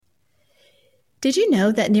Did you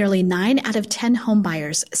know that nearly 9 out of 10 home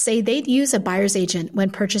buyers say they'd use a buyer's agent when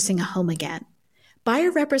purchasing a home again? Buyer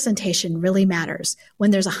representation really matters when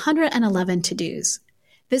there's 111 to-dos.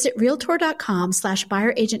 Visit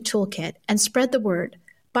Realtor.com/buyer agent toolkit and spread the word.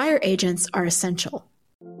 Buyer agents are essential.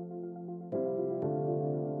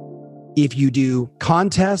 If you do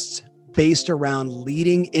contests based around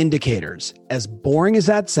leading indicators, as boring as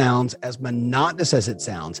that sounds, as monotonous as it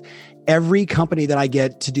sounds, every company that I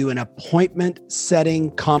get to do an appointment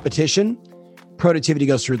setting competition, productivity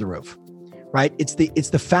goes through the roof, right? It's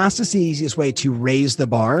the fastest and easiest way to raise the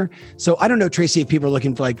bar. So I don't know, Tracy, if people are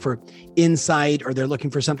looking for insight or they're looking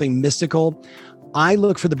for something mystical. I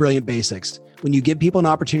look for the brilliant basics. When you give people an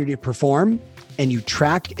opportunity to perform and you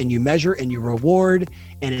track and you measure and you reward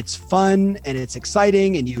and it's fun and it's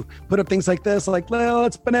exciting and you put up things like this, like,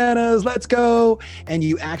 let's bananas, let's go. And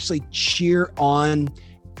you actually cheer on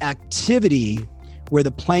activity where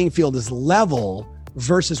the playing field is level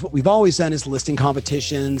versus what we've always done is listing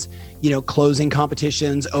competitions, closing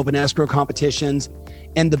competitions, open escrow competitions,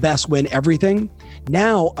 and the best win everything.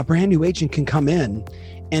 Now a brand new agent can come in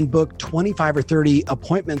and book 25 or 30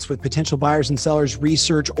 appointments with potential buyers and sellers,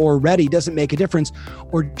 research already, doesn't make a difference,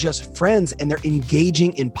 or just friends, and they're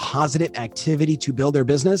engaging in positive activity to build their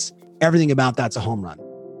business. Everything about that's a home run.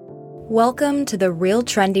 Welcome to the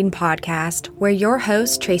RealTrending podcast, where your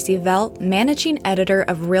host, Tracy Velt, managing editor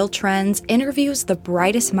of Real Trends, interviews the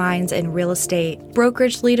brightest minds in real estate.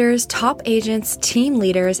 Brokerage leaders, top agents, team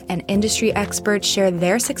leaders, and industry experts share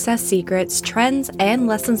their success secrets, trends, and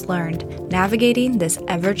lessons learned navigating this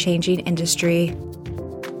ever-changing industry.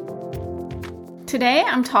 Today,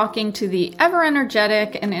 I'm talking to the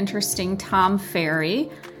ever-energetic and interesting Tom Ferry.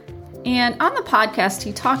 And on the podcast,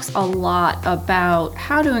 he talks a lot about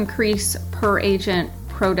how to increase per agent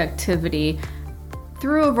productivity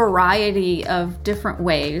through a variety of different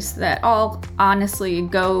ways that all honestly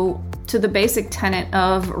go to the basic tenet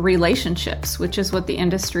of relationships, which is what the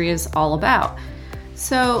industry is all about.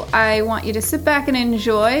 So I want you to sit back and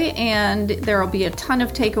enjoy, and there will be a ton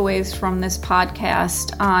of takeaways from this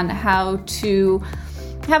podcast on how to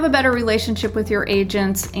have a better relationship with your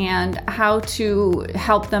agents and how to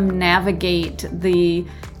help them navigate the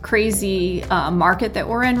crazy market that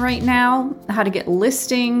we're in right now, how to get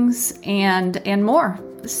listings and more.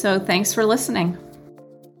 So thanks for listening.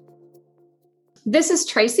 This is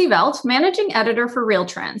Tracy Velt, managing editor for Real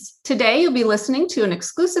Trends. Today, you'll be listening to an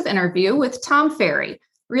exclusive interview with Tom Ferry,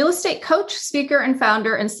 real estate coach, speaker, and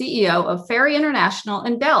founder and CEO of Ferry International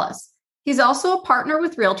in Dallas. He's also a partner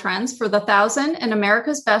with Real Trends for the 1,000 and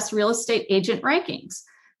America's Best Real Estate Agent rankings.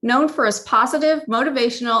 Known for his positive,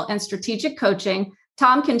 motivational, and strategic coaching,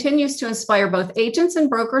 Tom continues to inspire both agents and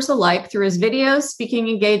brokers alike through his videos, speaking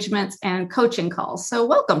engagements, and coaching calls. So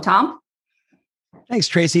welcome, Tom. Thanks,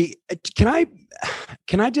 Tracy. Can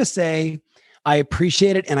I just say I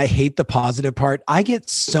appreciate it and I hate the positive part. I get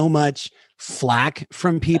so much flack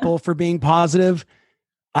from people for being positive.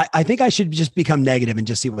 I think I should just become negative and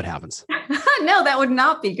just see what happens. No, that would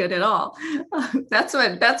not be good at all. That's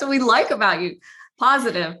what we like about you.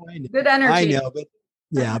 Positive, good energy. I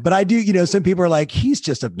know, but I do, some people are like, he's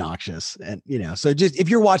just obnoxious. And, so just, if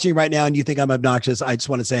you're watching right now and you think I'm obnoxious, I just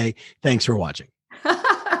want to say, thanks for watching.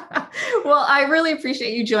 Well, I really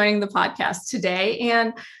appreciate you joining the podcast today.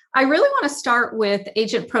 And I really want to start with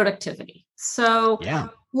agent productivity. So yeah.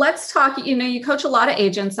 Let's talk, you coach a lot of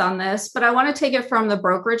agents on this, but I want to take it from the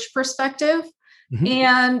brokerage perspective. Mm-hmm.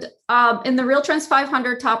 And in the Real Trends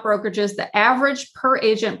 500 top brokerages, the average per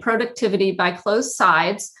agent productivity by closed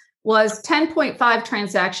sides was 10.5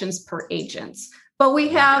 transactions per agent. But we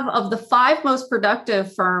have, of the 5 most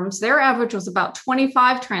productive firms, their average was about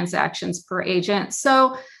 25 transactions per agent.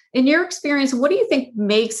 So in your experience, what do you think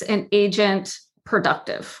makes an agent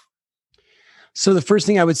productive? So the first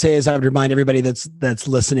thing I would say is I would remind everybody that's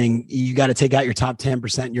listening, you got to take out your top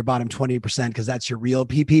 10% and your bottom 20% because that's your real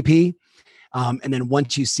PPP. And then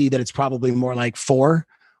once you see that it's probably more like 4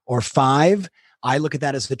 or 5, I look at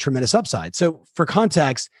that as a tremendous upside. So for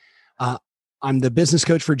context, I'm the business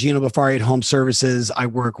coach for Gino Bafari at Home Services. I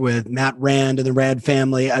work with Matt Rand and the Rand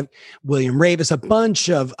family, William Ravis,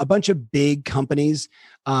 a bunch of big companies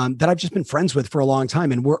that I've just been friends with for a long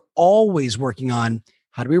time. And we're always working on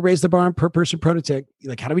how do we raise the bar on per person productivity?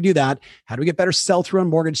 Like, how do we do that? How do we get better sell-through on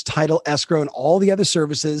mortgage, title, escrow, and all the other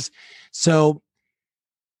services? So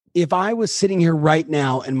if I was sitting here right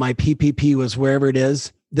now and my PPP was wherever it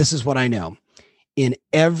is, this is what I know. In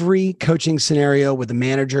every coaching scenario with a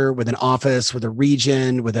manager, with an office, with a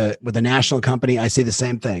region, with a national company, I say the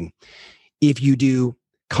same thing. If you do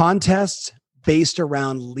contests based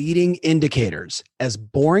around leading indicators. As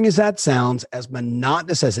boring as that sounds, as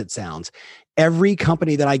monotonous as it sounds, every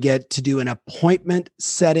company that I get to do an appointment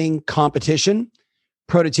setting competition,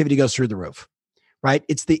 productivity goes through the roof, right?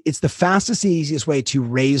 It's the fastest and easiest way to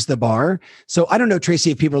raise the bar. So I don't know,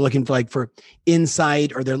 Tracy, if people are looking for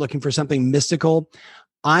insight or they're looking for something mystical.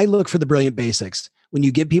 I look for the brilliant basics. When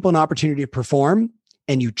you give people an opportunity to perform,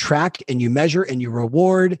 and you track and you measure and you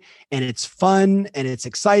reward, and it's fun and it's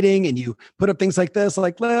exciting, and you put up things like this,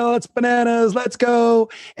 like, well, it's bananas, let's go.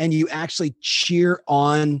 And you actually cheer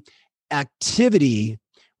on activity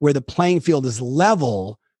where the playing field is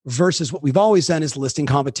level versus what we've always done is listing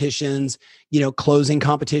competitions, closing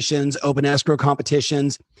competitions, open escrow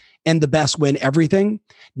competitions, and the best win everything.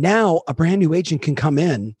 Now a brand new agent can come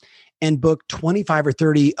in and book 25 or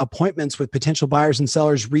 30 appointments with potential buyers and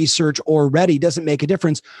sellers, research or ready, doesn't make a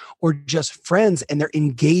difference, or just friends, and they're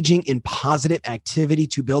engaging in positive activity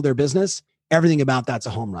to build their business. Everything about that's a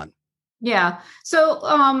home run. Yeah. So,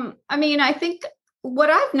 I think what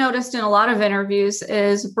I've noticed in a lot of interviews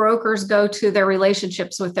is brokers go to their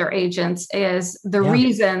relationships with their agents as the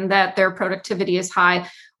reason that their productivity is high.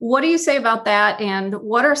 What do you say about that? And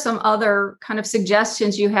what are some other kind of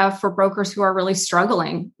suggestions you have for brokers who are really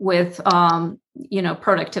struggling with,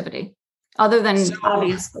 productivity other than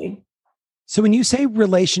obviously? So when you say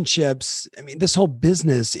relationships, this whole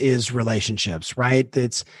business is relationships, right?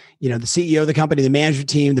 It's, the CEO of the company, the management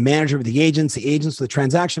team, the manager of the agents with the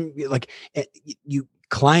transaction,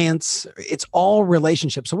 clients, it's all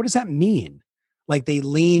relationships. So what does that mean? Like they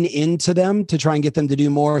lean into them to try and get them to do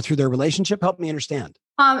more through their relationship? Help me understand.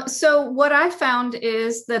 So what I found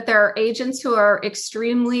is that there are agents who are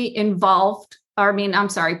extremely involved,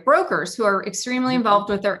 brokers who are extremely involved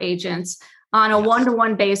with their agents on a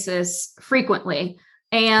one-to-one basis frequently.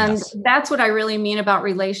 And that's what I really mean about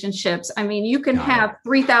relationships. You can have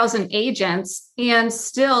 3,000 agents and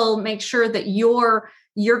still make sure that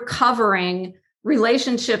you're covering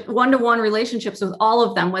one-to-one relationships with all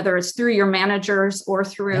of them, whether it's through your managers or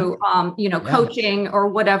through, coaching or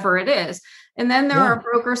whatever it is. And then there are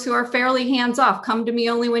brokers who are fairly hands-off. Come to me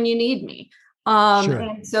only when you need me.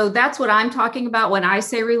 And so that's what I'm talking about when I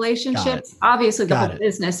say relationships. Obviously, the whole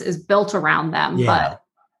business is built around them.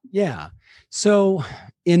 So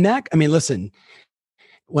in that, listen,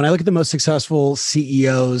 when I look at the most successful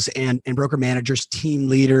CEOs and broker managers, team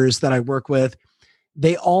leaders that I work with,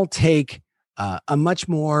 they all take a much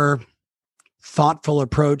more thoughtful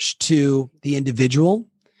approach to the individual.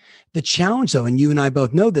 The challenge, though, and you and I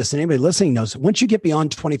both know this, and anybody listening knows, once you get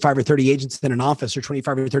beyond 25 or 30 agents in an office or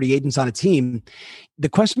 25 or 30 agents on a team, the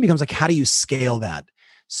question becomes like, how do you scale that?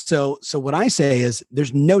 So what I say is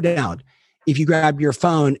there's no doubt if you grab your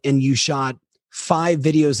phone and you shot 5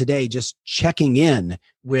 videos a day, just checking in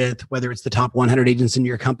with whether it's the top 100 agents in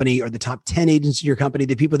your company or the top 10 agents in your company,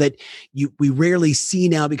 the people that we rarely see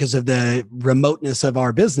now because of the remoteness of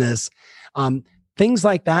our business, things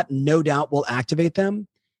like that, no doubt will activate them.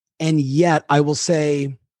 And yet I will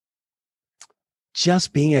say,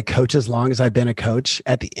 just being a coach, as long as I've been a coach,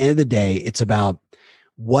 at the end of the day, it's about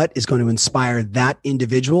what is going to inspire that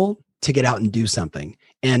individual to get out and do something.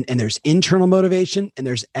 And there's internal motivation and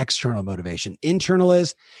there's external motivation. Internal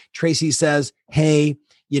is Tracy says, hey,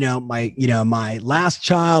 my last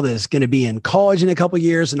child is going to be in college in a couple of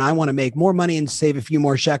years and I want to make more money and save a few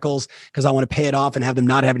more shekels because I want to pay it off and have them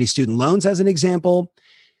not have any student loans, as an example.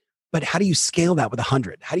 But how do you scale that with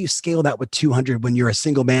 100? How do you scale that with 200 when you're a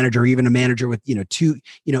single manager or even a manager with,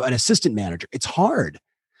 an assistant manager? It's hard.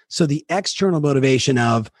 So the external motivation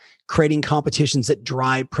of creating competitions that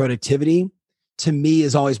drive productivity, to me,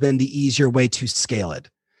 has always been the easier way to scale it.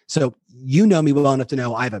 So you know me well enough to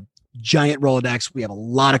know I have a giant Rolodex. We have a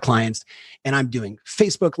lot of clients and I'm doing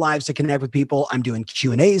Facebook Lives to connect with people. I'm doing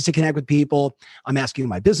Q&As to connect with people. I'm asking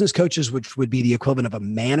my business coaches, which would be the equivalent of a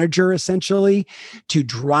manager essentially, to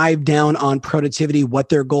drive down on productivity, what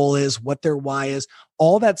their goal is, what their why is.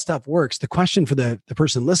 All that stuff works. The question for the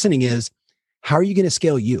person listening is, how are you going to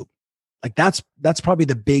scale you? Like that's probably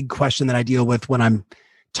the big question that I deal with when I'm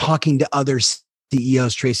talking to other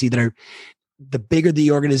CEOs, Tracy, that are, the bigger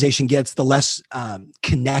the organization gets, the less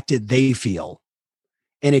connected they feel.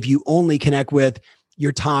 And if you only connect with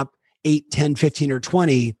your top 8, 10, 15, or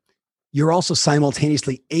 20, you're also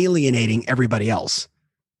simultaneously alienating everybody else.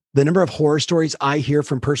 The number of horror stories I hear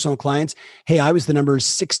from personal clients, hey, I was the number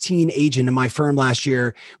 16 agent in my firm last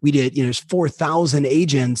year. We did, there's 4,000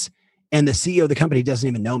 agents and the CEO of the company doesn't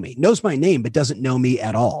even know me, knows my name, but doesn't know me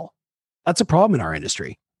at all. That's a problem in our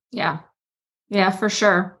industry. Yeah, for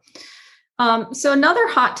sure. So another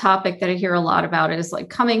hot topic that I hear a lot about is like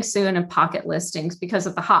coming soon and pocket listings because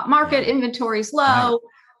of the hot market, inventory's low.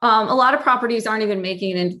 A lot of properties aren't even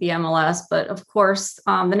making it into the MLS, but of course,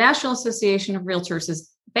 the National Association of Realtors is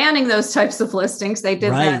banning those types of listings. They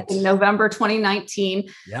did that in November 2019.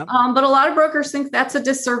 Yep. But a lot of brokers think that's a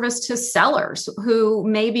disservice to sellers who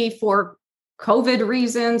maybe for COVID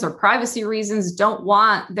reasons or privacy reasons don't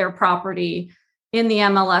want their property in the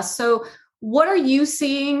MLS. So what are you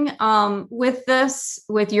seeing with this,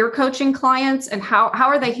 with your coaching clients, and how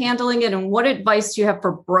are they handling it? And what advice do you have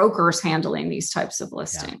for brokers handling these types of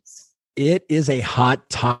listings? It is a hot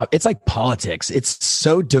topic. It's like politics. It's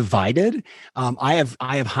so divided. I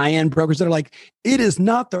have high-end brokers that are like, it is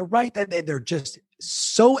not the right, that they're just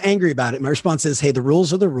so angry about it. My response is, hey, the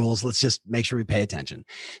rules are the rules. Let's just make sure we pay attention.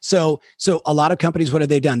 So a lot of companies, what have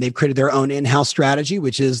they done? They've created their own in-house strategy,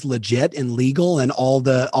 which is legit and legal and all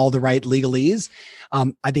the right legalese.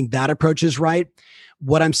 I think that approach is right.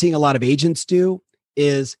 What I'm seeing a lot of agents do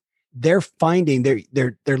is they're finding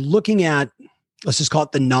they're looking at, let's just call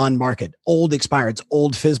it the non-market, old expireds,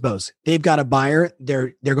 old FSBOs. They've got a buyer.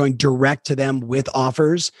 They're going direct to them with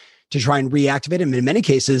offers to try and reactivate them. In many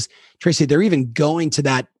cases, Tracy, they're even going to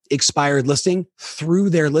that expired listing through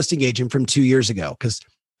their listing agent from 2 years ago. Because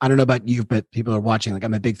I don't know about you, but people are watching. Like,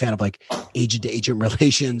 I'm a big fan of like agent to agent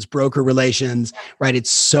relations, broker relations, right? It's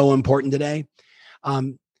so important today.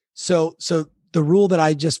 So the rule that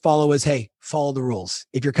I just follow is, hey, follow the rules.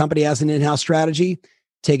 If your company has an in-house strategy,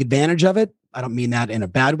 take advantage of it. I don't mean that in a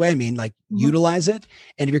bad way. I mean, like, utilize it.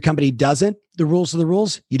 And if your company doesn't, the rules are the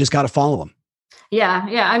rules. You just got to follow them.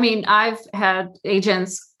 Yeah. I mean, I've had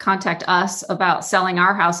agents contact us about selling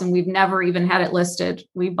our house and we've never even had it listed.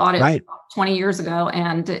 We bought it 20 years ago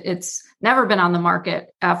and it's never been on the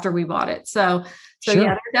market after we bought it. So Sure. Yeah,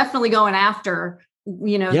 they're definitely going after,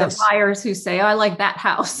 the buyers who say, oh, I like that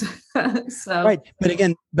house. Right.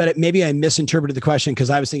 But maybe I misinterpreted the question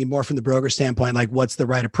because I was thinking more from the broker standpoint, like, what's the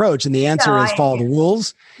right approach? And the answer is follow the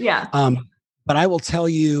rules. Yeah. But I will tell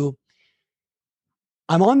you,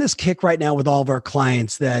 I'm on this kick right now with all of our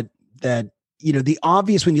clients that the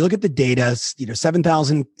obvious, when you look at the data,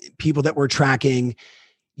 7,000 people that we're tracking,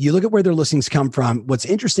 you look at where their listings come from. What's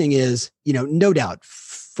interesting is, no doubt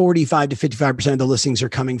 45 to 55% of the listings are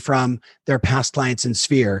coming from their past clients in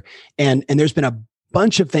Sphere. And there's been a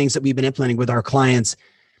bunch of things that we've been implementing with our clients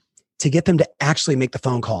to get them to actually make the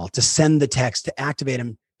phone call, to send the text, to activate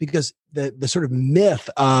them, because the sort of myth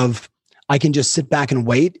of, I can just sit back and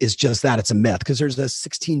wait is just that. It's a myth, because there's a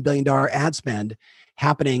 $16 billion ad spend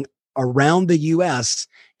happening around the US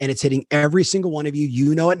and it's hitting every single one of you.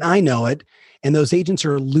 You know it and I know it. And those agents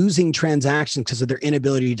are losing transactions because of their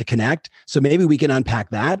inability to connect. So maybe we can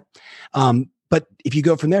unpack that. But if you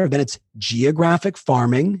go from there, then it's geographic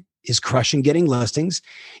farming is crushing getting listings.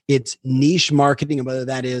 It's niche marketing, and whether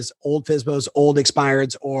that is old FSBOs, old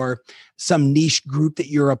expireds, or some niche group that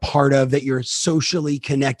you're a part of, that you're socially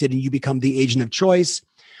connected and you become the agent of choice.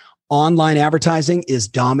 Online advertising is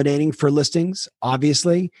dominating for listings,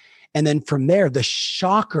 obviously. And then from there, the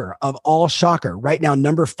shocker of all shocker, right now,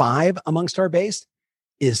 number 5 amongst our base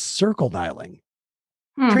is circle dialing.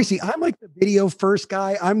 Tracy, I'm like the video first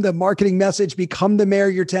guy. I'm the marketing message, become the mayor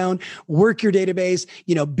of your town, work your database,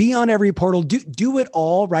 be on every portal, do it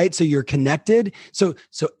all, right? So you're connected. So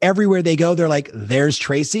everywhere they go, they're like, there's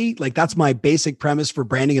Tracy. Like, that's my basic premise for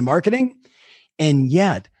branding and marketing. And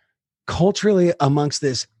yet culturally, amongst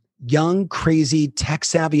this young, crazy,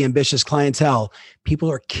 tech-savvy, ambitious clientele,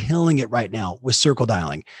 people are killing it right now with circle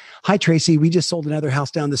dialing. Hi, Tracy. We just sold another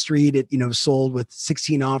house down the street. It, sold with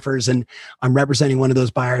 16 offers, and I'm representing one of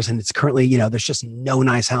those buyers. And it's currently, there's just no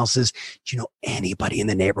nice houses. Do you know anybody in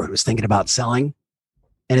the neighborhood who's thinking about selling?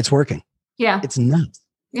 And it's working. Yeah. It's nuts.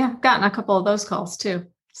 Yeah. I've gotten a couple of those calls too.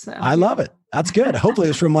 So I love it. That's good. Hopefully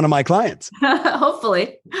it's from one of my clients.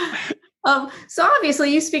 Hopefully. So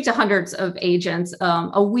obviously you speak to hundreds of agents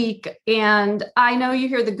a week, and I know you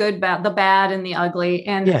hear the good, bad, the bad, and the ugly.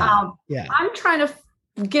 And I'm trying to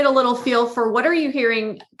get a little feel for, what are you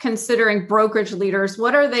hearing considering brokerage leaders?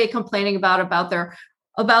 What are they complaining about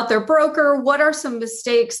their broker? What are some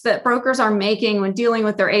mistakes that brokers are making when dealing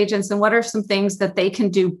with their agents? And what are some things that they can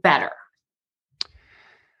do better?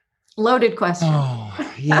 Loaded question.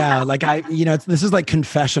 Oh, yeah. Like this is like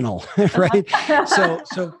confessional, right?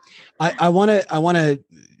 So I want to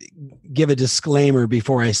give a disclaimer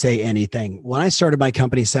before I say anything. When I started my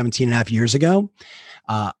company 17 and a half years ago,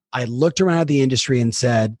 I looked around at the industry and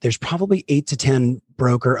said, there's probably 8 to 10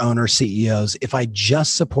 broker owner CEOs. If I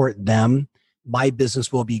just support them, my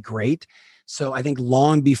business will be great. So I think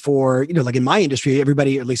long before, like in my industry,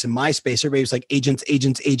 everybody, at least in my space, everybody was like agents.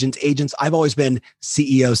 I've always been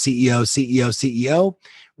CEO,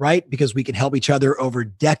 right? Because we can help each other over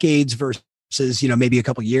decades versus, maybe a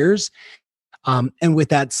couple years. And with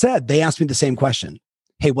that said, they asked me the same question.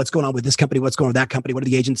 Hey, what's going on with this company? What's going on with that company? What are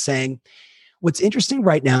the agents saying? What's interesting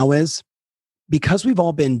right now is because we've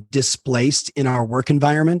all been displaced in our work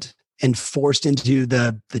environment and forced into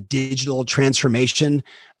the digital transformation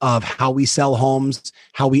of how we sell homes,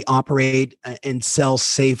 how we operate and sell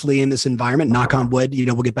safely in this environment, knock on wood,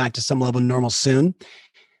 we'll get back to some level of normal soon.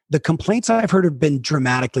 The complaints I've heard have been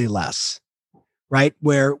dramatically less, right?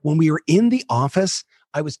 Where when we were in the office,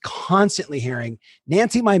 I was constantly hearing,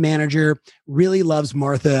 Nancy, my manager, really loves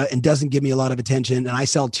Martha and doesn't give me a lot of attention. And I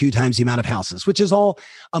sell 2 times the amount of houses, which is all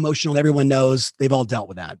emotional. Everyone knows, they've all dealt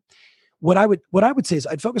with that. What I would say is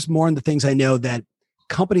I'd focus more on the things I know that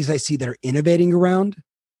companies I see that are innovating around,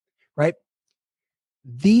 right?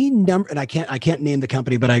 The number, and I can't name the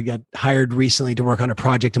company, but I got hired recently to work on a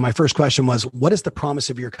project. And my first question was, what is the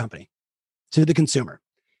promise of your company to the consumer?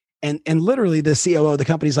 And literally the COO of the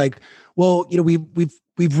company's like, well,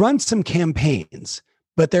 we've run some campaigns,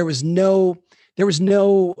 but there was no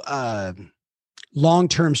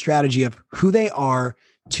long-term strategy of who they are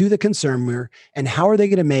to the consumer and how are they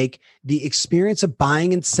going to make the experience of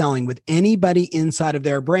buying and selling with anybody inside of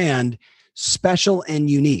their brand special and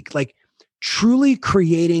unique. Like truly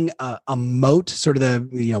creating a moat, sort of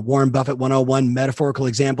the Warren Buffett 101 metaphorical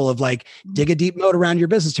example of like dig a deep moat around your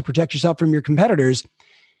business to protect yourself from your competitors.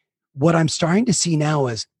 What I'm starting to see now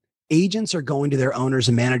is agents are going to their owners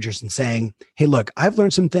and managers and saying, hey, look, I've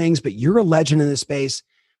learned some things, but you're a legend in this space,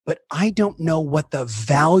 but I don't know what the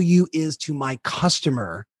value is to my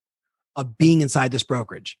customer of being inside this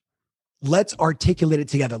brokerage. Let's articulate it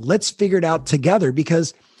together. Let's figure it out together,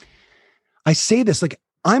 because I say this, like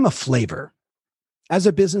I'm a flavor. As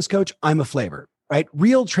a business coach, I'm a flavor, right?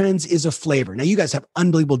 Real Trends is a flavor. Now you guys have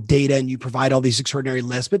unbelievable data and you provide all these extraordinary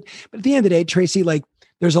lists, but at the end of the day, Tracy, like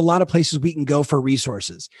there's a lot of places we can go for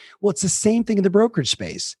resources. Well, it's the same thing in the brokerage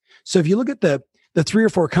space. So if you look at the 3 or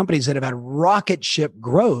 4 companies that have had rocket ship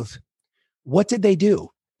growth, what did they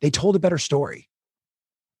do? They told a better story,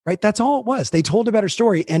 right? That's all it was. They told a better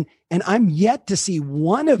story. And I'm yet to see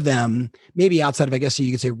one of them, maybe outside of, I guess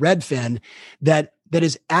you could say Redfin, that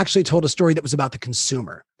has actually told a story that was about the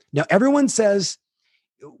consumer. Now, everyone says,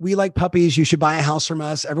 we like puppies. You should buy a house from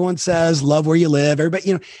us. Everyone says, love where you live.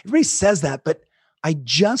 Everybody says that, but I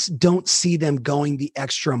just don't see them going the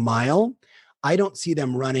extra mile. I don't see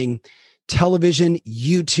them running television,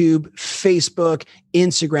 YouTube, Facebook,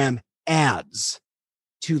 Instagram ads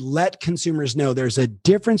to let consumers know there's a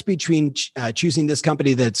difference between choosing this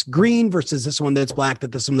company that's green versus this one that's black,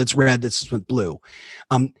 this one that's red, this one blue.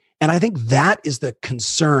 And I think that is the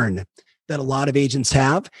concern that a lot of agents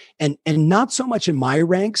have. And not so much in my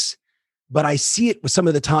ranks, but I see it with some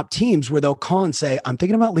of the top teams where they'll call and say, I'm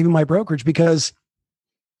thinking about leaving my brokerage because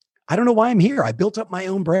I don't know why I'm here. I built up my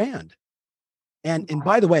own brand. And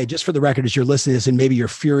by the way, just for the record, as you're listening to this and maybe you're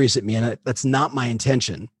furious at me, and that's not my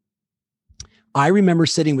intention. I remember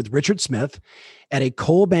sitting with Richard Smith at a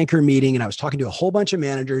Coldwell Banker meeting, and I was talking to a whole bunch of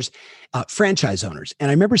managers, franchise owners. And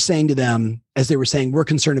I remember saying to them, as they were saying, we're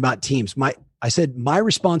concerned about teams. I said, my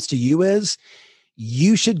response to you is,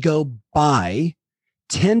 you should go buy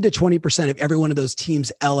 10 to 20% of every one of those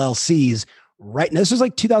teams' LLCs right now. This was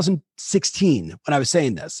like 2016 when I was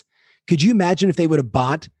saying this. Could you imagine if they would have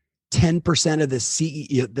bought 10% of the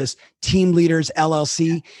CEO, this team leaders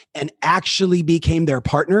LLC, and actually became their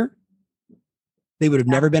partner? They would have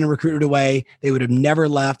never been recruited away. They would have never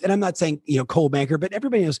left. And I'm not saying, Coldwell Banker, but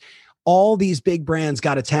everybody knows all these big brands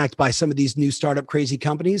got attacked by some of these new startup crazy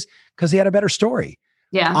companies because they had a better story.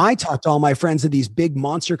 Yeah. I talk to all my friends of these big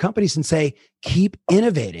monster companies and say, keep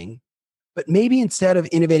innovating, but maybe instead of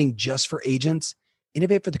innovating just for agents,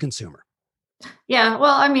 innovate for the consumer. Yeah.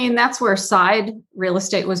 Well, I mean, that's where side real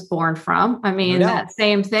estate was born from. I mean, that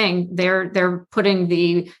same thing. They're putting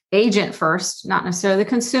the agent first, not necessarily the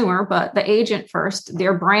consumer, but the agent first,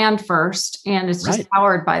 their brand first, and it's just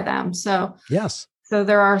powered by them. So yes. So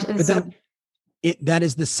there are. That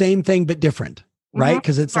is the same thing, but different, right?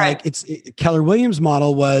 Because it's like Keller Williams'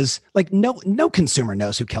 model was like no consumer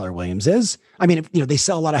knows who Keller Williams is. I mean, they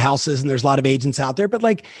sell a lot of houses and there's a lot of agents out there, but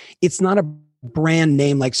like it's not a brand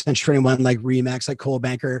name like Century 21, like Remax, like Coldwell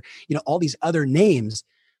Banker, all these other names.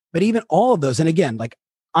 But even all of those, and again, like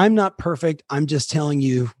I'm not perfect. I'm just telling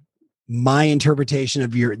you my interpretation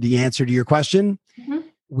of the answer to your question. Mm-hmm.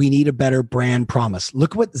 We need a better brand promise.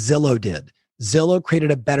 Look what Zillow did. Zillow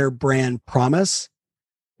created a better brand promise,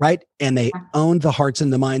 right? And they owned the hearts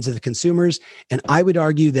and the minds of the consumers. And I would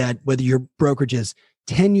argue that whether your brokerage is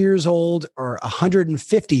 10 years old or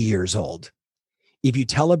 150 years old, if you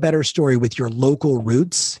tell a better story with your local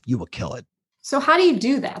roots, you will kill it. So how do you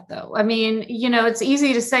do that though? I mean, it's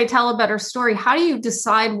easy to say, tell a better story. How do you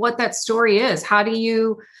decide what that story is? How do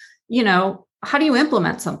you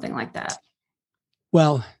implement something like that?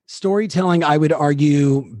 Well, storytelling, I would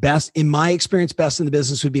argue best, in my experience, best in the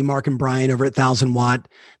business would be Mark and Brian over at 1000 Watt.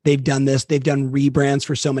 They've done this. They've done rebrands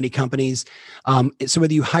for so many companies. So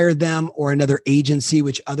whether you hire them or another agency,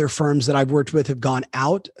 which other firms that I've worked with have gone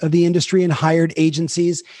out of the industry and hired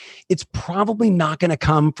agencies, it's probably not going to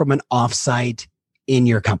come from an offsite in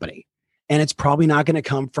your company. And it's probably not going to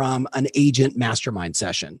come from an agent mastermind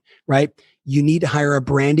session, right? You need to hire a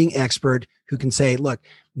branding expert who can say, look,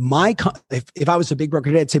 if I was a big broker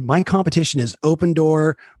today, I'd say my competition is Open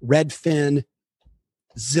Door, Redfin,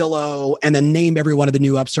 Zillow, and then name every one of the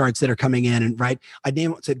new upstarts that are coming in. And right, I'd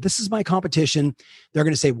name it, say, this is my competition. They're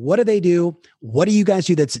going to say, what do they do? What do you guys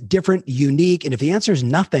do that's different, unique? And if the answer is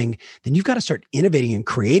nothing, then you've got to start innovating and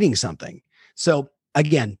creating something. So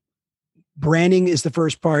again, branding is the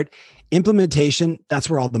first part. Implementation, that's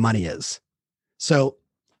where all the money is. So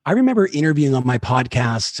I remember interviewing on my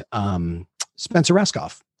podcast, Spencer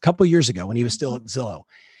Reskoff a couple of years ago when he was still at Zillow,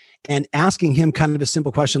 and asking him kind of a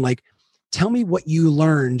simple question like, tell me what you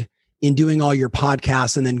learned in doing all your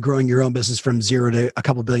podcasts and then growing your own business from zero to a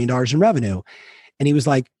couple $1 billion in revenue. And he was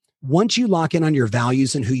like, once you lock in on your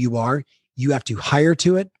values and who you are, you have to hire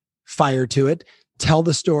to it, fire to it, tell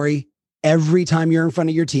the story every time you're in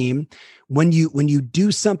front of your team. When you do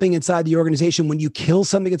something inside the organization, when you kill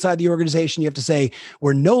something inside the organization, you have to say,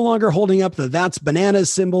 we're no longer holding up the that's bananas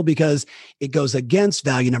symbol because it goes against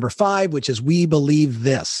value number 5, which is we believe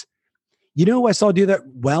this. You know who I saw do that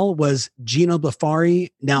well was Gino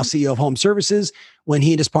Blafari, now CEO of Home Services, when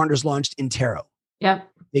he and his partners launched Intero. Yeah.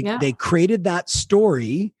 They created that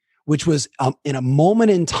story, which was in a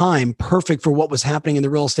moment in time, perfect for what was happening in the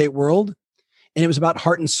real estate world. And it was about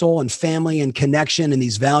heart and soul and family and connection and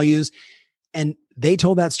these values. And they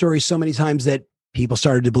told that story so many times that people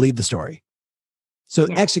started to believe the story. So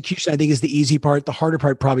execution, I think, is the easy part. The harder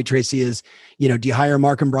part probably, Tracy, is, do you hire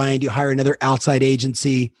Mark and Brian? Do you hire another outside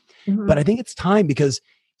agency? Mm-hmm. But I think it's time because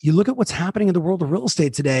you look at what's happening in the world of real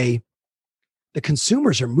estate today, the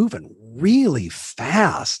consumers are moving really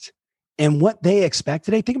fast. And what they expect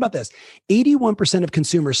today, think about this, 81% of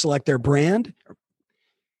consumers select their brand.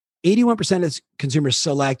 81% of consumers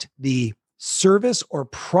select the service or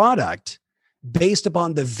product based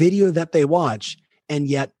upon the video that they watch. And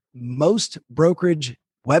yet most brokerage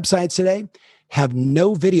websites today have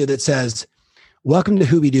no video that says, welcome to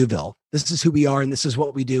Hooby-Dooville. This is who we are and this is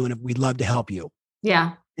what we do. And we'd love to help you.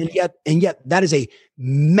 Yeah. And yet that is a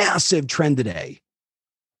massive trend today.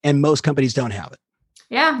 And most companies don't have it.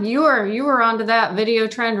 Yeah, you were onto that video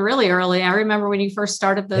trend really early. I remember when you first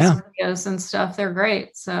started those videos and stuff. They're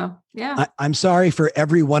great. So yeah. I'm sorry for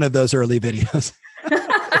every one of those early videos.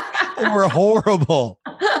 They were horrible.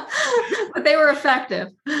 But they were effective.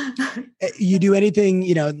 You do anything,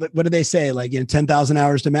 what do they say? Like, 10,000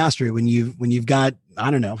 hours to mastery when you've got, I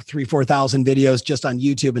don't know, 3,000-4,000 videos just on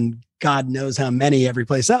YouTube and God knows how many every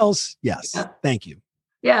place else. Yes. Yeah. Thank you.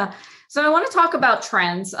 Yeah. So I want to talk about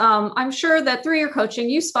trends. I'm sure that through your coaching,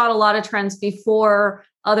 you spot a lot of trends before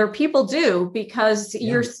other people do, because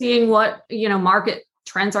you're seeing what, market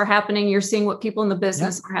trends are happening. You're seeing what people in the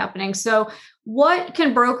business are happening. So what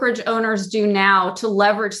can brokerage owners do now to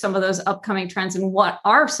leverage some of those upcoming trends, and what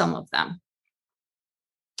are some of them?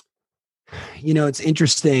 It's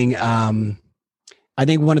interesting. I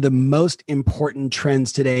think one of the most important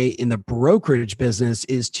trends today in the brokerage business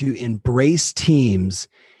is to embrace teams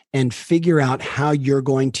and figure out how you're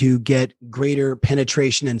going to get greater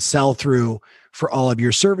penetration and sell through for all of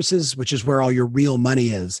your services, which is where all your real money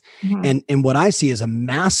is. Mm-hmm. And what I see is a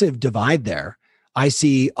massive divide there. I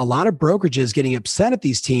see a lot of brokerages getting upset at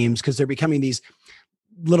these teams because they're becoming these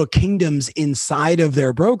little kingdoms inside of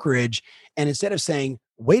their brokerage. And instead of saying,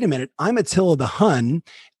 wait a minute, I'm Attila the Hun,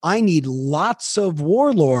 I need lots of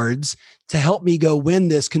warlords to help me go win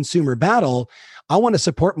this consumer battle. I want to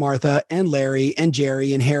support Martha and Larry and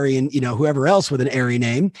Jerry and Harry and, whoever else with an airy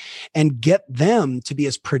name, and get them to be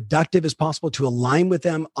as productive as possible, to align with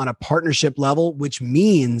them on a partnership level, which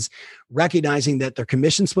means recognizing that their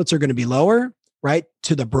commission splits are going to be lower, right,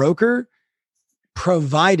 to the broker,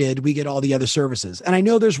 provided we get all the other services. And I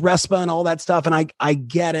know there's RESPA and all that stuff. And I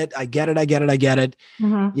get it.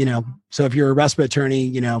 Mm-hmm. So if you're a RESPA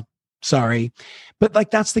attorney, sorry,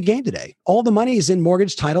 but that's the game today. All the money is in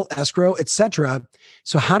mortgage, title, escrow, etc.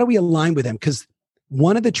 So how do we align with them? Because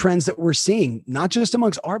one of the trends that we're seeing, not just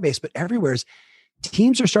amongst our base, but everywhere, is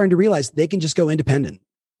teams are starting to realize they can just go independent.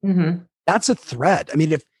 Mm-hmm. That's a threat. I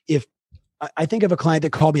mean, if I think of a client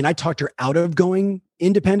that called me and I talked her out of going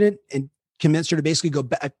independent and convinced her to basically go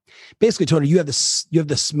back, basically told her, you have the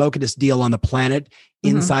smokest deal on the planet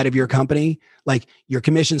inside of your company. Like your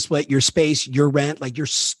commission split, your space, your rent, like you're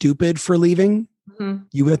stupid for leaving.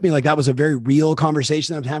 You with me? Like that was a very real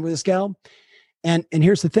conversation that I'm having with this gal. And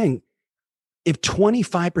here's the thing. If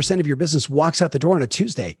 25% of your business walks out the door on a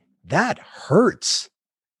Tuesday, that hurts.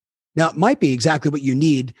 Now, it might be exactly what you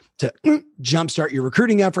need to jumpstart your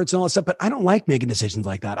recruiting efforts and all that stuff, but I don't like making decisions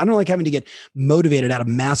like that. I don't like having to get motivated out of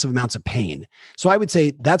massive amounts of pain. So I would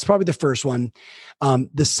say that's probably the first one.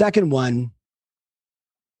 The second one,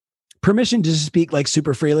 permission to speak like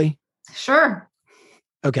super freely. Sure.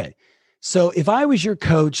 Okay. So if I was your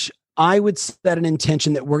coach, I would set an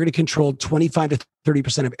intention that we're going to control 25 to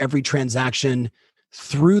 30% of every transaction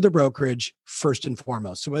through the brokerage first and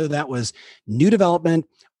foremost. So whether that was new development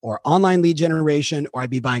or online lead generation, or I'd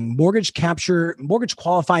be buying mortgage capture, mortgage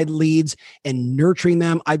qualified leads and nurturing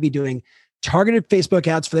them. I'd be doing targeted Facebook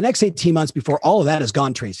ads for the next 18 months before all of that is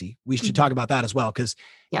gone, Tracy. We should talk about that as well, because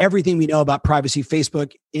everything we know about privacy,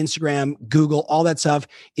 Facebook, Instagram, Google, all that stuff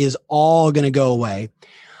is all going to go away.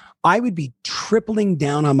 I would be tripling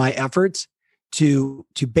down on my efforts to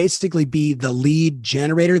basically be the lead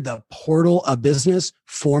generator, the portal of business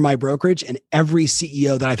for my brokerage. And every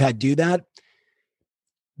CEO that I've had do that,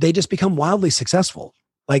 they just become wildly successful.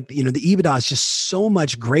 Like, the EBITDA is just so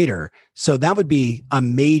much greater. So that would be a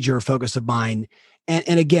major focus of mine.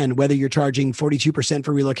 And again, whether you're charging 42%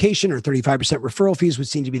 for relocation or 35% referral fees would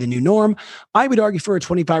seem to be the new norm. I would argue for a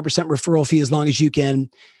 25% referral fee as long as you can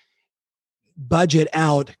budget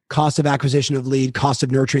out cost of acquisition of lead, cost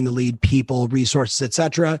of nurturing the lead, people, resources, et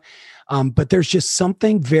cetera. But there's just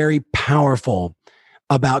something very powerful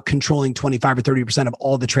about controlling 25 or 30% of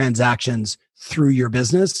all the transactions through your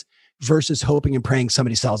business versus hoping and praying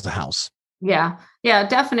somebody sells the house. Yeah,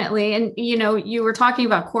 definitely. And, you were talking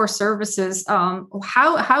about core services.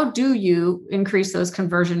 How do you increase those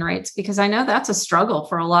conversion rates? Because I know that's a struggle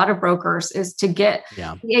for a lot of brokers, is to get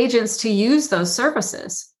the agents to use those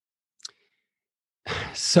services.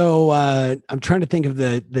 So I'm trying to think of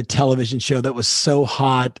the television show that was so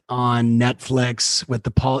hot on Netflix with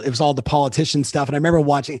it was all the politician stuff. And I remember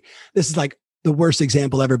watching, this is like the worst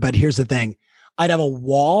example ever, but here's the thing. I'd have a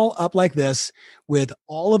wall up like this with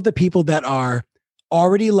all of the people that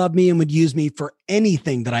already love me and would use me for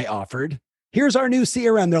anything that I offered. Here's our new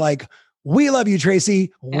CRM. They're like, we love you,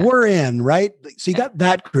 Tracy. Yeah. We're in, right? So you got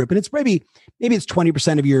that group, and it's maybe it's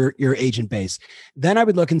 20% of your agent base. Then I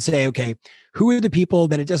would look and say, okay, who are the people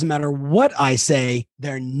that it doesn't matter what I say,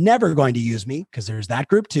 they're never going to use me, because there's that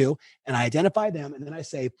group too. And I identify them. And then I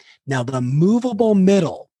say, now the movable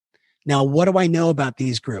middle. Now, what do I know about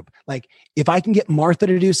these group? Like, if I can get Martha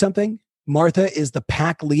to do something, Martha is the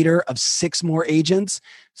pack leader of 6 more agents.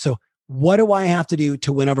 So what do I have to do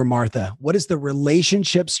to win over Martha? What is the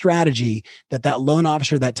relationship strategy that loan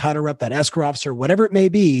officer, that title rep, that escrow officer, whatever it may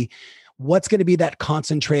be, what's going to be that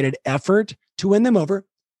concentrated effort to win them over?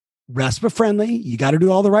 RESPA friendly. You got to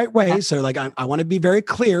do all the right ways. So like, I want to be very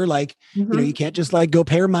clear. Like, you can't just like go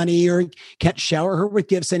pay her money, or can't shower her with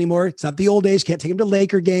gifts anymore. It's not the old days. Can't take them to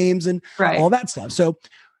Laker games and all that stuff. So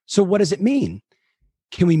what does it mean?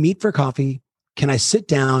 Can we meet for coffee? Can I sit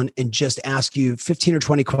down and just ask you 15 or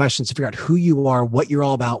 20 questions to figure out who you are, what you're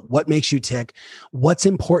all about, what makes you tick, what's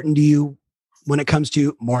important to you when it comes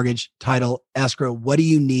to mortgage, title, escrow? What do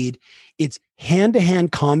you need? It's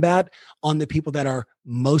hand-to-hand combat on the people that are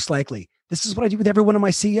most likely. This is what I do with every one of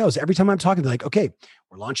my CEOs. Every time I'm talking, they're like, okay,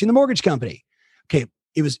 we're launching the mortgage company. Okay,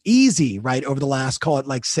 it was easy, right? Over the last, call it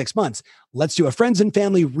like 6 months. Let's do a friends and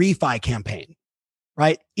family refi campaign,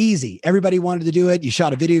 right? Easy. Everybody wanted to do it. You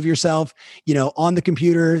shot a video of yourself, on the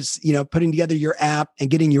computers, putting together your app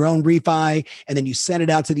and getting your own refi. And then you send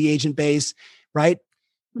it out to the agent base, right?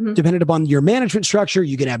 Depending upon your management structure,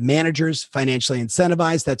 you can have managers financially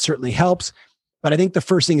incentivized. That certainly helps. But I think the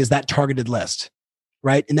first thing is that targeted list,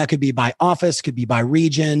 right? And that could be by office, could be by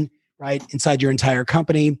region, right? Inside your entire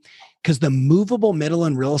company. Because the movable middle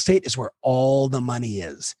in real estate is where all the money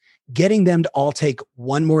is. Getting them to all take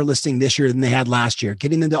 1 more listing this year than they had last year,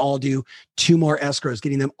 getting them to all do 2 more escrows,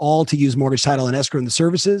 getting them all to use mortgage, title, and escrow in the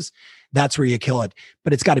services, that's where you kill it.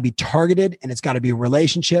 But it's got to be targeted, and it's got to be a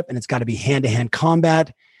relationship, and it's got to be hand-to-hand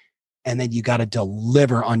combat. And then you got to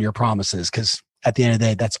deliver on your promises, because at the end of the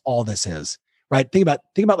day, that's all this is, right? Think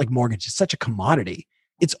about like mortgage. It's such a commodity.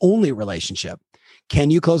 It's only a relationship. Can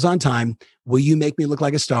you close on time? Will you make me look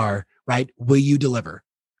like a star, right? Will you deliver?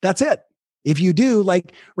 That's it. If you do,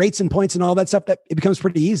 like rates and points and all that stuff, that it becomes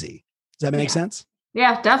pretty easy. Does that make sense?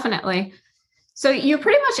 Yeah, definitely. So you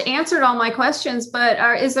pretty much answered all my questions, but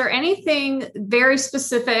is there anything very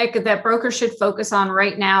specific that brokers should focus on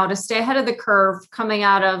right now to stay ahead of the curve coming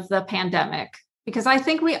out of the pandemic? Because I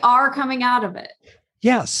think we are coming out of it.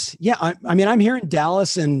 Yes. Yeah. I mean, I'm here in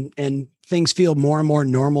Dallas and things feel more and more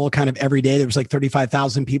normal kind of every day. There was like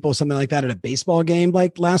 35,000 people, something like that at a baseball game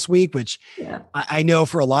like last week, which I know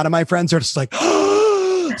for a lot of my friends are just like,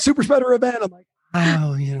 oh, super spreader event. I'm like,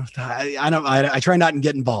 oh, I try not to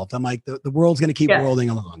get involved. I'm like, the world's going to keep rolling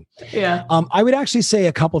along. Yeah. I would actually say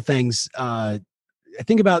a couple things. I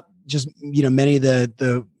think about just, many of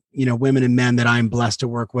the women and men that I'm blessed to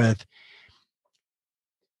work with.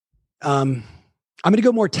 I'm going to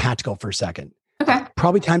go more tactical for a second. Okay.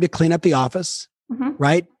 Probably time to clean up the office,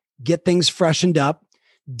 right? Get things freshened up.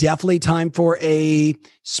 Definitely time for a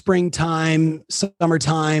springtime,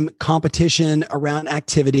 summertime competition around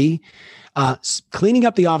activity. Cleaning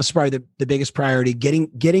up the office is probably the biggest priority.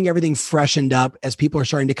 Getting everything freshened up as people are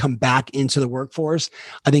starting to come back into the workforce.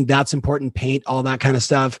 I think that's important. Paint, all that kind of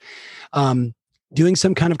stuff. Doing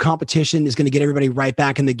some kind of competition is going to get everybody right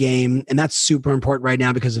back in the game. And that's super important right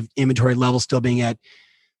now because of inventory levels still being at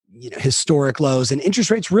historic lows and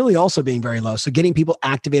interest rates really also being very low. So getting people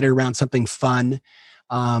activated around something fun.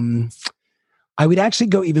 I would actually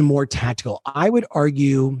go even more tactical. I would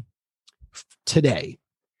argue today,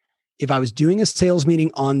 if I was doing a sales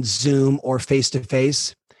meeting on Zoom or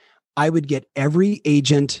face-to-face, I would get every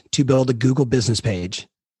agent to build a Google business page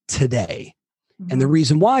today. And the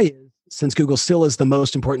reason why is, since Google still is the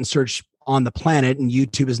most important search on the planet and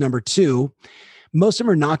YouTube is number 2, most of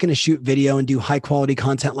them are not going to shoot video and do high quality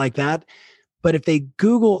content like that. But if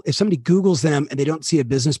somebody Googles them and they don't see a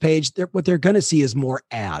business page, what they're going to see is more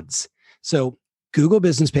ads. So Google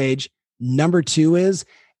business page. Number 2 is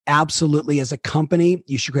absolutely, as a company,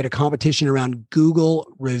 you should create a competition around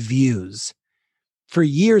Google reviews. For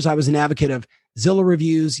years, I was an advocate of Zillow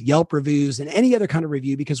reviews, Yelp reviews, and any other kind of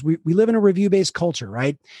review because we live in a review-based culture,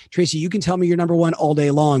 right? Tracy, you can tell me you're number 1 all day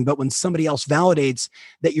long, but when somebody else validates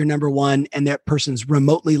that you're number 1 and that person's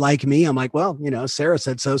remotely like me, I'm like, well, Sarah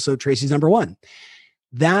said so Tracy's number 1.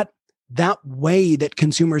 That way that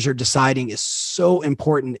consumers are deciding is so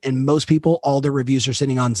important, and most people, all their reviews are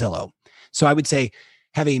sitting on Zillow. So I would say,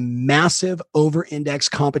 have a massive over-index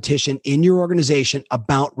competition in your organization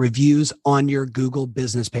about reviews on your Google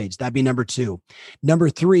business page. That'd be number 2. Number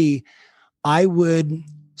 3, I would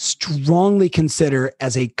strongly consider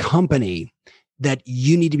as a company that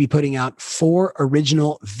you need to be putting out 4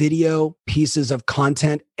 original video pieces of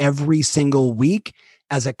content every single week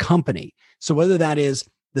as a company. So whether that is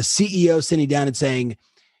the CEO sitting down and saying,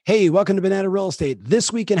 hey, welcome to Banana Real Estate,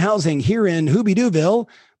 this week in housing here in Hooby-Dooville,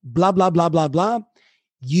 blah, blah, blah, blah, blah.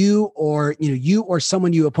 You or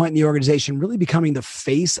someone you appoint in the organization really becoming the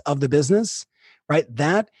face of the business, right?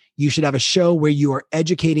 That you should have a show where you are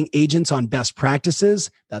educating agents on best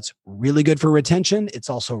practices. That's really good for retention. It's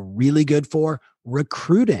also really good for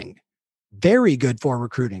recruiting. Very good for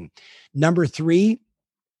recruiting. Number 3,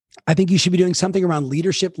 I think you should be doing something around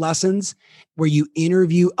leadership lessons where you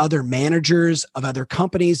interview other managers of other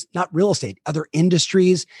companies, not real estate, other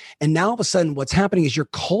industries. And now all of a sudden what's happening is you're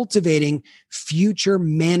cultivating future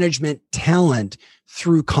management talent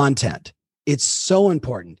through content. It's so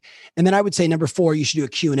important. And then I would say number 4, you should do a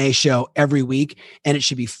Q&A show every week, and it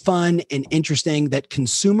should be fun and interesting that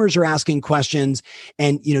consumers are asking questions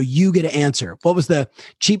and, you get to answer. What was the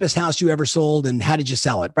cheapest house you ever sold and how did you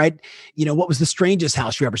sell it, right? What was the strangest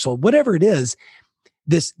house you ever sold? Whatever it is,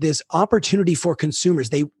 this opportunity for consumers,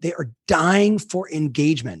 they are dying for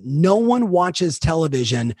engagement. No one watches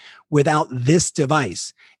television without this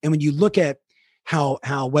device. And when you look at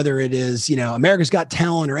how whether it is, America's Got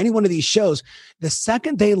Talent or any one of these shows, the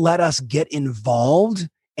second they let us get involved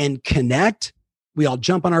and connect, we all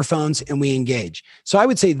jump on our phones and we engage. So I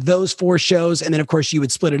would say those 4 shows. And then of course you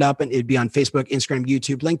would split it up and it'd be on Facebook, Instagram,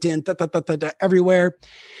 YouTube, LinkedIn, everywhere.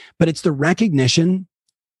 But it's the recognition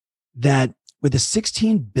that with a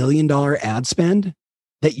 $16 billion ad spend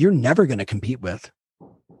that you're never going to compete with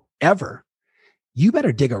ever, you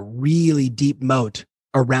better dig a really deep moat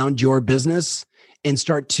around your business and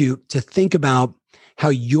start to think about how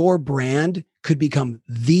your brand could become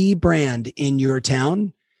the brand in your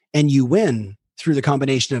town. And you win through the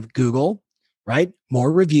combination of Google, right?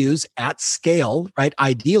 More reviews at scale, right?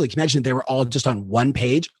 Ideally, can you imagine if they were all just on one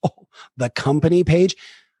page, the company page,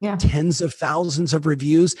 tens of thousands of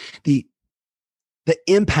reviews. The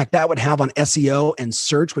impact that would have on SEO and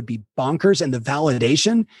search would be bonkers. And the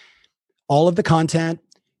validation, all of the content.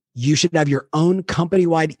 You should have your own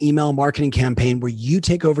company-wide email marketing campaign where you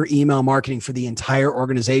take over email marketing for the entire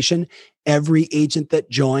organization. Every agent that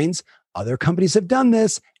joins, other companies have done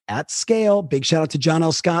this, at scale. Big shout out to John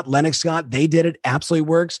L. Scott, Lennox Scott. They did it. Absolutely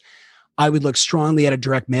works. I would look strongly at a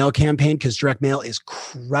direct mail campaign because direct mail is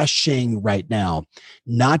crushing right now,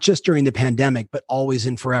 not just during the pandemic, but always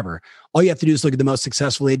and forever. All you have to do is look at the most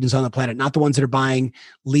successful agents on the planet, not the ones that are buying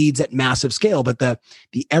leads at massive scale, but the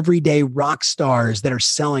everyday rock stars that are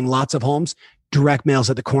selling lots of homes. Direct mail is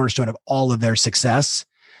at the cornerstone of all of their success.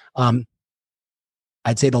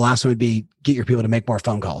 I'd say the last one would be get your people to make more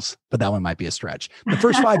phone calls, but that one might be a stretch. The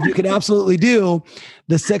first 5 you can absolutely do.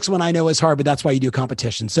 The 6th one I know is hard, but that's why you do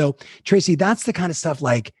competition. So Tracy, that's the kind of stuff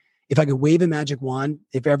like if I could wave a magic wand,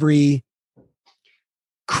 if every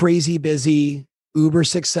crazy busy, uber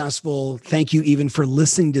successful, thank you even for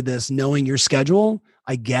listening to this, knowing your schedule,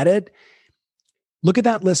 I get it. Look at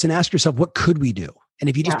that list and ask yourself, what could we do? And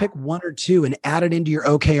if you just pick 1 or 2 and add it into your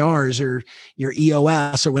OKRs or your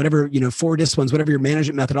EOS or whatever, 4 disciplines, whatever your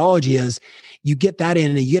management methodology is, you get that in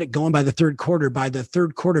and you get it going by the third quarter. By the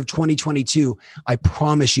third quarter of 2022, I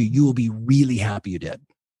promise you will be really happy you did.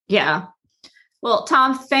 Yeah. Well,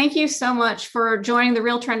 Tom, thank you so much for joining the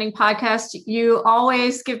Real Trending podcast. You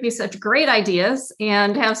always give me such great ideas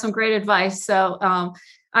and have some great advice. So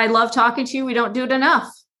I love talking to you. We don't do it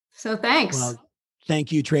enough. So thanks. Well,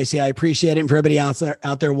 thank you, Tracy. I appreciate it. And for everybody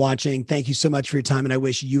out there watching, thank you so much for your time. And I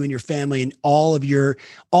wish you and your family and all of your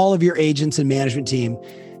agents and management team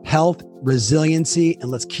health, resiliency, and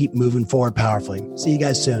let's keep moving forward powerfully. See you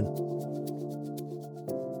guys soon.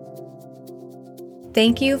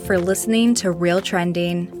 Thank you for listening to Real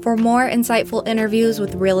Trending. For more insightful interviews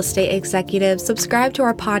with real estate executives, subscribe to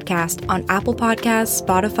our podcast on Apple Podcasts,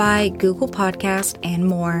 Spotify, Google Podcasts, and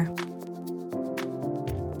more.